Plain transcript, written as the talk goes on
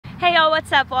Hey y'all,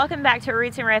 what's up? Welcome back to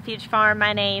Roots and Refuge Farm.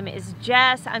 My name is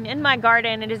Jess. I'm in my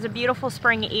garden. It is a beautiful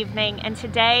spring evening, and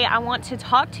today I want to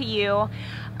talk to you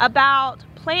about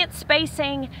plant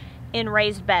spacing in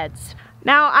raised beds.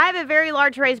 Now, I have a very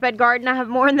large raised bed garden. I have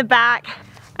more in the back,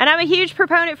 and I'm a huge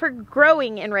proponent for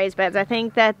growing in raised beds. I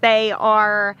think that they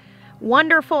are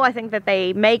wonderful. I think that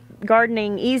they make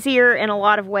gardening easier in a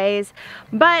lot of ways,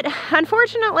 but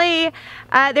unfortunately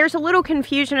there's a little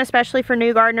confusion, especially for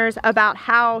new gardeners, about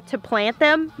how to plant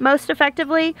them most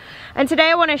effectively. And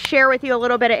today I want to share with you a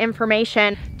little bit of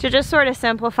information to just sort of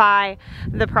simplify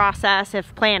the process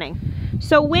of planting.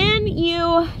 So when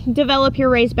you develop your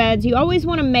raised beds, you always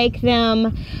want to make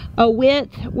them a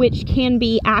width which can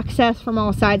be accessed from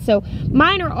all sides. So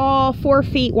mine are all 4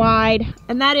 feet wide,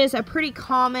 and that is a pretty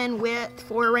common width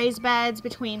for raised beds,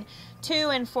 between 2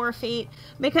 and 4 feet,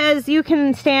 because you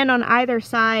can stand on either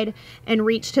side and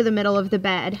reach to the middle of the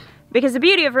bed. Because the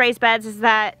beauty of raised beds is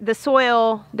that the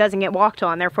soil doesn't get walked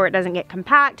on, therefore it doesn't get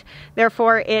compact,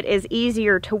 therefore it is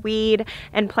easier to weed,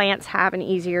 and plants have an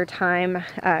easier time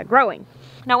growing.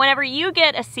 Now, whenever you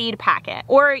get a seed packet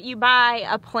or you buy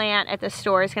a plant at the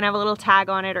store, it's gonna have a little tag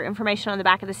on it or information on the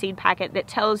back of the seed packet that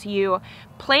tells you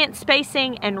plant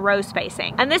spacing and row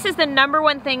spacing. And this is the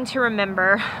 #1 thing to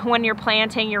remember when you're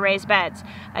planting your raised beds.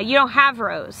 You don't have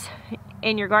rows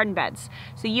in your garden beds,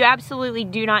 so you absolutely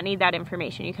do not need that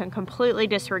information. You can completely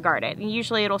disregard it. And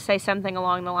usually it'll say something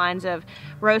along the lines of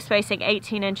row spacing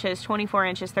 18 inches, 24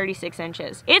 inches, 36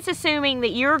 inches. It's assuming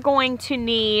that you're going to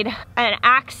need an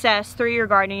access through your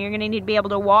garden. You're going to need to be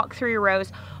able to walk through your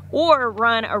rows or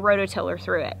run a rototiller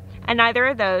through it. And neither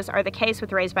of those are the case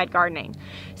with raised bed gardening.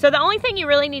 So the only thing you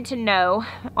really need to know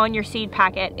on your seed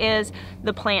packet is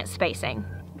the plant spacing.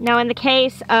 Now, in the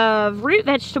case of root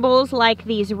vegetables like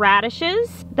these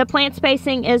radishes, the plant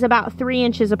spacing is about 3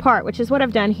 inches apart, which is what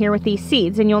I've done here with these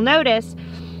seeds. And you'll notice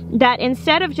that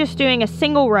instead of just doing a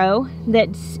single row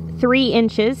that's 3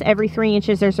 inches, every 3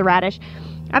 inches there's a radish,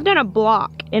 I've done a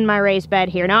block in my raised bed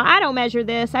here. Now, I don't measure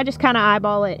this. I just kind of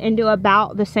eyeball it and do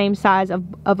about the same size of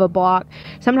a block.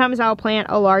 Sometimes I'll plant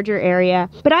a larger area,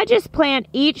 but I just plant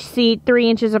each seed 3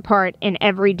 inches apart in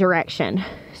every direction.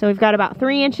 So we've got about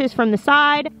 3 inches from the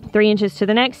side, 3 inches to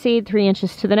the next seed, 3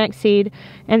 inches to the next seed,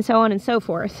 and so on and so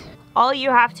forth. All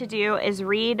you have to do is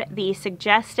read the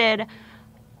suggested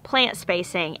plant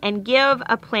spacing and give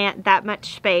a plant that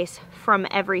much space from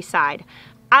every side.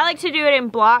 I like to do it in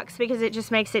blocks because it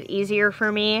just makes it easier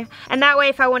for me. And that way,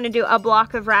 if I want to do a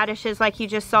block of radishes like you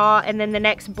just saw, and then the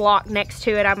next block next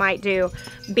to it, I might do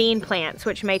bean plants,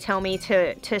 which may tell me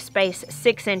to space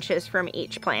 6 inches from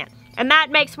each plant. And that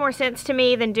makes more sense to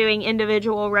me than doing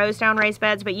individual rows down raised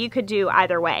beds, but you could do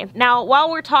either way. Now, while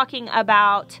we're talking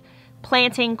about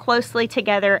planting closely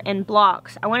together in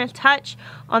blocks, I want to touch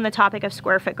on the topic of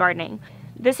square foot gardening.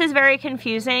 This is very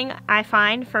confusing, I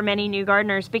find, for many new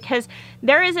gardeners, because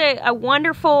there is a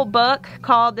wonderful book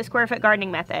called The Square Foot Gardening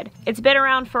Method. It's been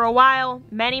around for a while.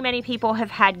 Many people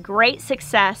have had great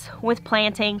success with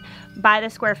planting by the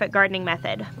square foot gardening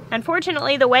method.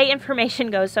 Unfortunately, the way information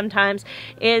goes sometimes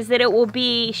is that it will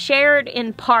be shared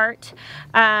in part,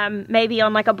 maybe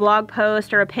on like a blog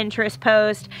post or a Pinterest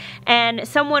post, and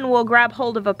someone will grab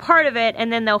hold of a part of it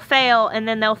and then they'll fail, and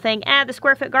then they'll think, the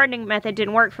square foot gardening method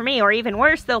didn't work for me, or even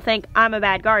worse, they'll think I'm a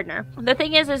bad gardener. The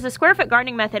thing is the square foot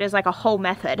gardening method is like a whole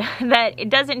method, that it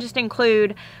doesn't just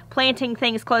include planting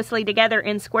things closely together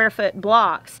in square foot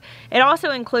blocks. It also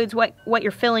includes what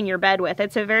you're filling your bed with.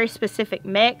 It's a very specific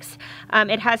mix.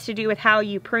 It has to do with how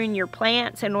you prune your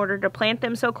plants in order to plant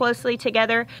them so closely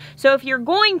together. So if you're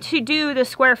going to do the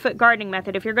square foot gardening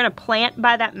method, if you're going to plant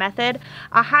by that method,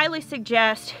 I highly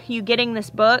suggest you getting this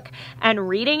book and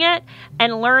reading it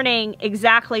and learning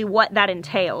exactly what that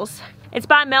entails. It's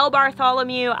by Mel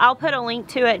Bartholomew. I'll put a link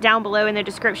to it down below in the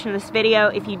description of this video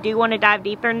if you do want to dive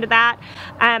deeper into that.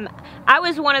 I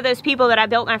was one of those people that I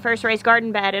built my first raised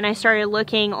garden bed, and I started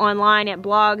looking online at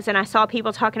blogs, and I saw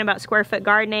people talking about square foot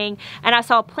gardening, and I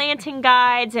saw planting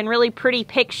guides and really pretty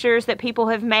pictures that people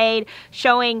have made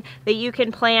showing that you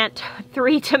can plant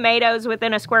 3 tomatoes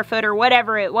within a square foot or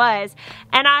whatever it was.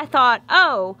 And I thought,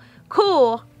 oh,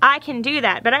 cool, I can do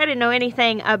that. But I didn't know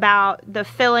anything about the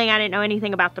filling, I didn't know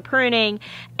anything about the pruning,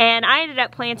 and I ended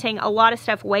up planting a lot of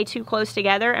stuff way too close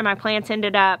together, and my plants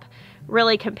ended up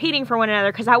really competing for one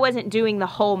another because I wasn't doing the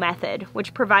whole method,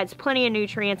 which provides plenty of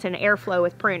nutrients and airflow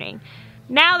with pruning.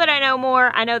 Now that I know more,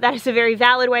 I know that is a very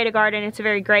valid way to garden, it's a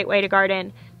very great way to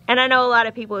garden, And I know a lot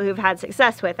of people who've had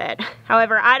success with it.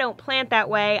 However, I don't plant that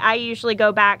way. I usually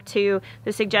go back to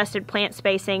the suggested plant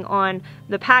spacing on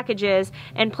the packages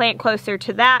and plant closer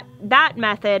to that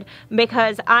method,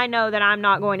 because I know that I'm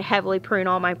not going to heavily prune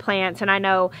all my plants, and I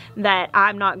know that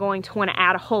I'm not going to want to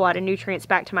add a whole lot of nutrients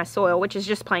back to my soil, which is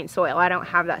just plain soil. I don't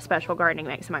have that special gardening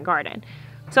mix in my garden.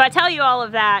 So I tell you all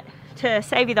of that to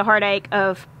save you the heartache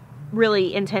of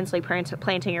really intensely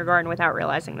planting your garden without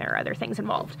realizing there are other things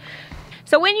involved.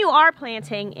 So when you are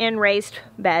planting in raised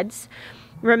beds,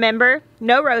 remember,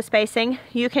 no row spacing.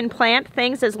 You can plant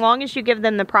things as long as you give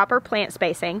them the proper plant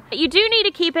spacing. You do need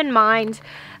to keep in mind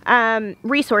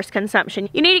resource consumption.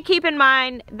 You need to keep in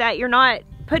mind that you're not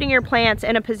putting your plants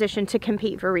in a position to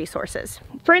compete for resources.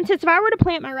 For instance, if I were to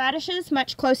plant my radishes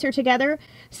much closer together,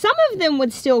 some of them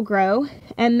would still grow,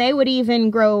 and they would even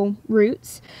grow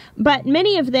roots, but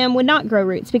many of them would not grow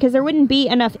roots because there wouldn't be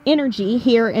enough energy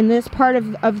here in this part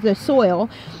of the soil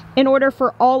in order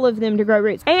for all of them to grow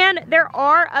roots. And there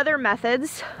are other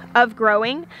methods of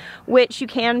growing, which you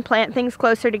can plant things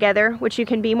closer together, which you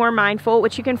can be more mindful,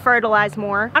 which you can fertilize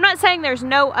more. I'm not saying there's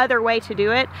no other way to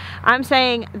do it. I'm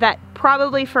saying that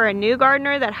probably for a new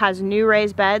gardener that has new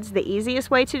raised beds, the easiest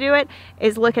way to do it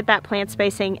is look at that plant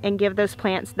spacing and give those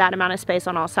plants that amount of space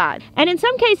on all sides. And in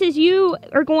some cases, you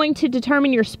are going to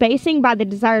determine your spacing by the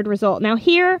desired result. Now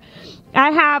here,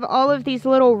 I have all of these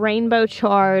little rainbow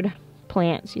chard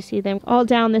plants. You see them all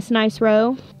down this nice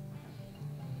row.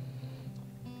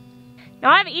 Now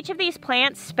I have each of these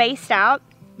plants spaced out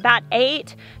about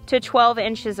 8 to 12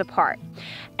 inches apart.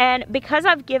 And because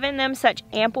I've given them such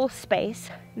ample space,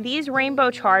 these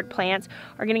rainbow chard plants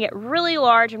are going to get really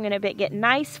large. I'm going to get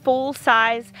nice full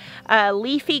size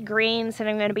leafy greens, and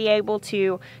I'm going to be able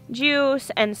to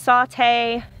juice and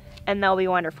saute, and they'll be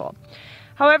wonderful.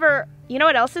 However, you know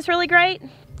what else is really great?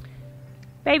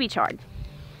 Baby chard.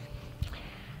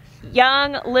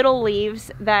 Young little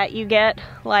leaves that you get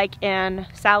like in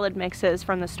salad mixes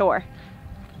from the store.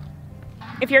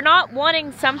 If you're not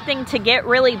wanting something to get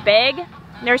really big,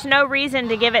 there's no reason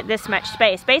to give it this much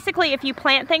space. Basically, if you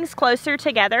plant things closer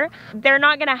together, they're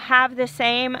not going to have the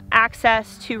same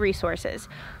access to resources.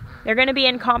 They're going to be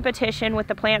in competition with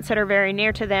the plants that are very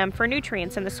near to them for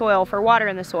nutrients in the soil, for water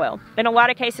in the soil. In a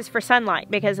lot of cases for sunlight,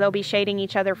 because they'll be shading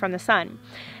each other from the sun.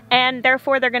 And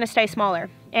therefore they're going to stay smaller.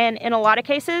 And in a lot of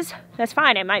cases, that's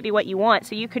fine. It might be what you want.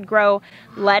 So you could grow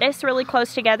lettuce really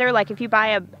close together. Like if you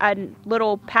buy a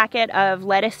little packet of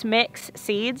lettuce mix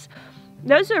seeds,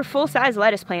 those are full-size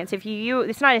lettuce plants.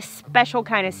 It's not a special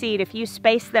kind of seed. If you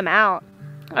space them out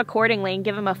accordingly and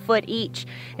give them a foot each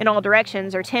in all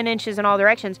directions, or 10 inches in all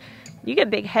directions, you get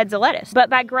big heads of lettuce. But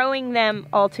by growing them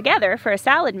all together for a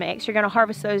salad mix, you're going to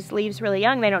harvest those leaves really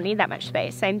young. They don't need that much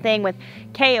space. Same thing with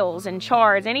kales and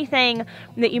chards, anything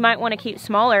that you might want to keep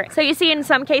smaller. So you see, in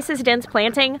some cases, dense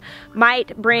planting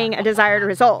might bring a desired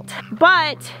result.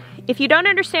 But if you don't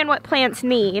understand what plants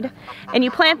need and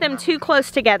you plant them too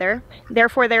close together,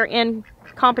 therefore they're in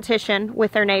competition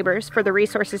with their neighbors for the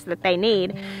resources that they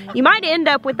need, you might end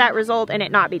up with that result and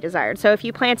it not be desired. So if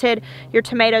you planted your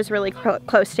tomatoes really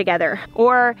close together,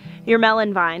 or your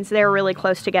melon vines, they're really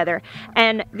close together,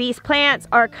 and these plants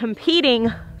are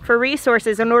competing for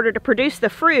resources in order to produce the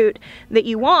fruit that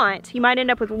you want, you might end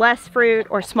up with less fruit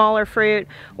or smaller fruit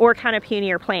or kind of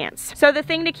punier plants. So the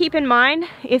thing to keep in mind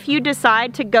if you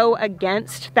decide to go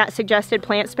against that suggested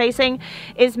plant spacing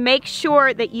is make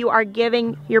sure that you are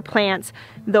giving your plants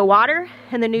the water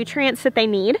and the nutrients that they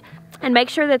need, and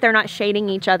make sure that they're not shading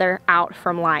each other out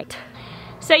from light.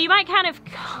 So you might kind of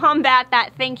combat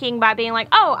that thinking by being like,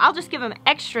 oh, I'll just give them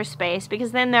extra space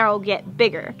because then they'll get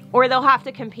bigger, or they'll have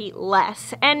to compete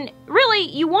less. And really,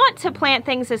 you want to plant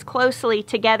things as closely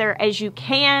together as you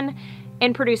can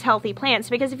and produce healthy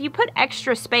plants, because if you put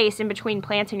extra space in between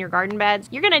plants in your garden beds,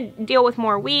 you're gonna deal with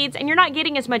more weeds and you're not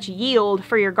getting as much yield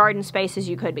for your garden space as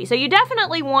you could be. So you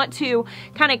definitely want to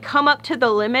kind of come up to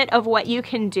the limit of what you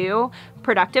can do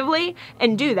productively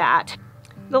and do that.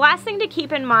 The last thing to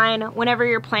keep in mind whenever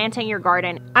you're planting your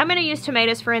garden, I'm going to use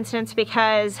tomatoes for instance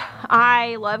because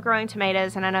I love growing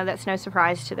tomatoes, and I know that's no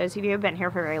surprise to those of you who have been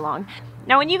here for very long.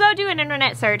 Now when you go do an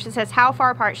internet search that says how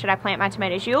far apart should I plant my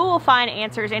tomatoes, you will find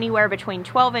answers anywhere between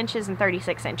 12 inches and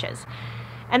 36 inches.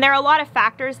 And there are a lot of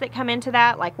factors that come into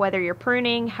that, like whether you're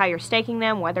pruning, how you're staking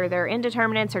them, whether they're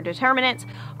indeterminates or determinants.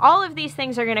 All of these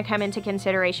things are going to come into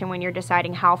consideration when you're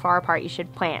deciding how far apart you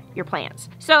should plant your plants.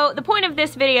 So the point of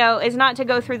this video is not to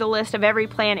go through the list of every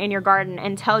plant in your garden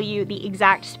and tell you the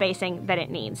exact spacing that it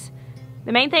needs.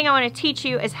 The main thing I want to teach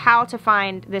you is how to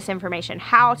find this information,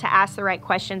 how to ask the right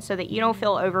questions so that you don't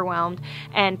feel overwhelmed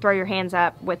and throw your hands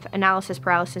up with analysis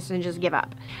paralysis and just give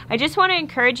up. I just want to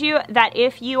encourage you that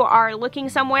if you are looking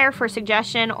somewhere for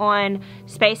suggestion on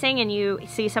spacing and you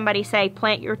see somebody say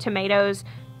plant your tomatoes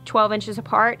 12 inches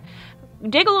apart,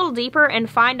 dig a little deeper and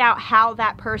find out how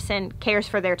that person cares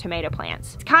for their tomato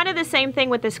plants. It's kind of the same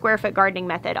thing with the square foot gardening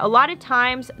method. A lot of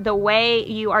times the way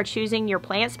you are choosing your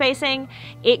plant spacing,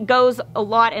 it goes a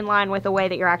lot in line with the way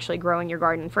that you're actually growing your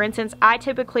garden. For instance, I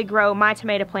typically grow my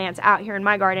tomato plants out here in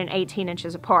my garden 18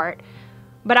 inches apart,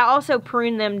 but I also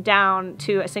prune them down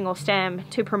to a single stem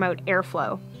to promote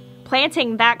airflow.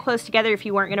 Planting that close together, if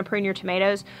you weren't going to prune your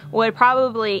tomatoes, would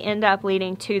probably end up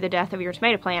leading to the death of your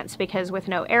tomato plants, because with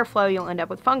no airflow you'll end up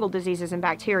with fungal diseases and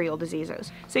bacterial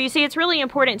diseases. So you see, it's really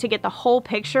important to get the whole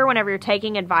picture whenever you're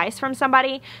taking advice from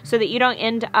somebody, so that you don't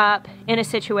end up in a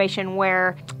situation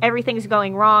where everything's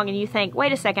going wrong and you think,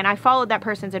 wait a second, I followed that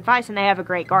person's advice and they have a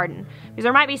great garden. Because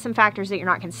there might be some factors that you're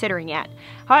not considering yet.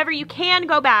 However, you can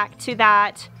go back to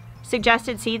that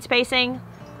suggested seed spacing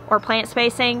or plant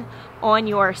spacing on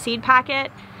your seed packet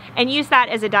and use that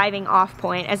as a diving off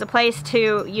point, as a place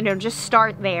to, you know, just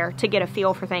start there to get a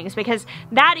feel for things, because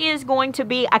that is going to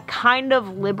be a kind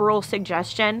of liberal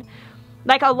suggestion.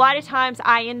 Like, a lot of times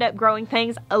I end up growing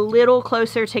things a little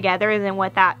closer together than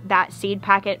what that seed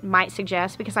packet might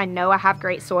suggest, because I know I have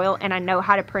great soil and I know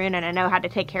how to prune and I know how to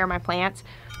take care of my plants.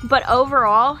 But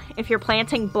overall, if you're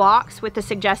planting blocks with the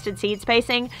suggested seed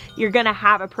spacing, you're gonna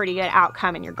have a pretty good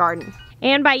outcome in your garden.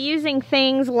 And by using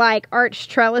things like arch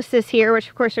trellises here, which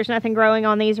of course there's nothing growing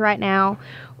on these right now,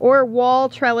 or wall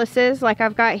trellises like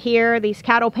I've got here, these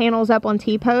cattle panels up on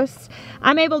T-posts,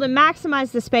 I'm able to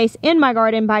maximize the space in my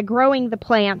garden by growing the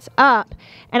plants up,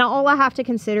 and all I have to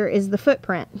consider is the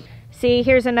footprint. See,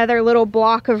 here's another little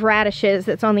block of radishes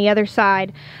that's on the other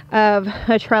side of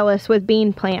a trellis with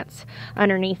bean plants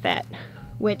underneath it,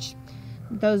 which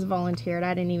those volunteered.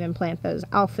 I didn't even plant those.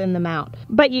 I'll thin them out.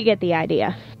 But you get the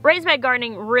idea. Raised bed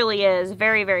gardening really is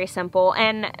very, very simple.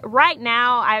 And right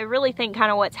now, I really think kind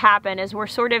of what's happened is we're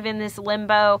sort of in this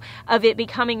limbo of it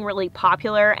becoming really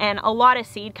popular, and a lot of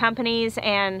seed companies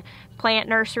and plant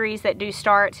nurseries that do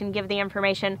starts and give the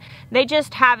information, they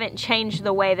just haven't changed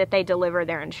the way that they deliver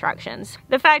their instructions.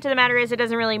 The fact of the matter is, it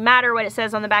doesn't really matter what it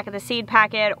says on the back of the seed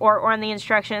packet or on the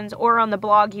instructions or on the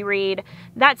blog you read.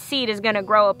 That seed is going to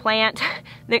grow a plant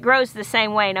that grows the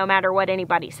same way no matter what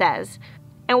anybody says.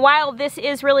 And while this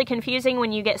is really confusing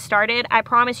when you get started, I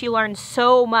promise you learn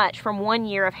so much from 1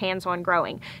 year of hands-on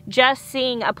growing. Just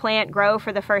seeing a plant grow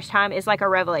for the first time is like a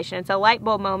revelation. It's a light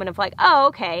bulb moment of like, oh,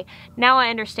 okay, now I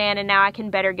understand, and now I can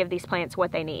better give these plants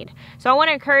what they need. So I want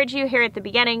to encourage you here at the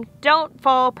beginning, don't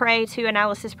fall prey to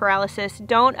analysis paralysis.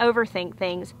 Don't overthink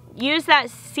things. Use that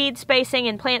seed spacing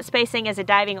and plant spacing as a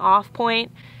diving off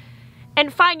point,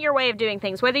 and find your way of doing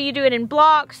things, whether you do it in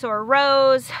blocks or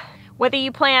rows, whether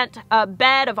you plant a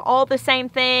bed of all the same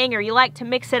thing or you like to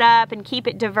mix it up and keep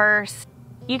it diverse.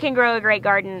 You can grow a great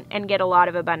garden and get a lot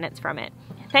of abundance from it.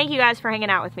 Thank you guys for hanging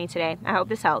out with me today. I hope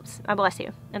this helps. I bless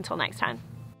you. Until next time.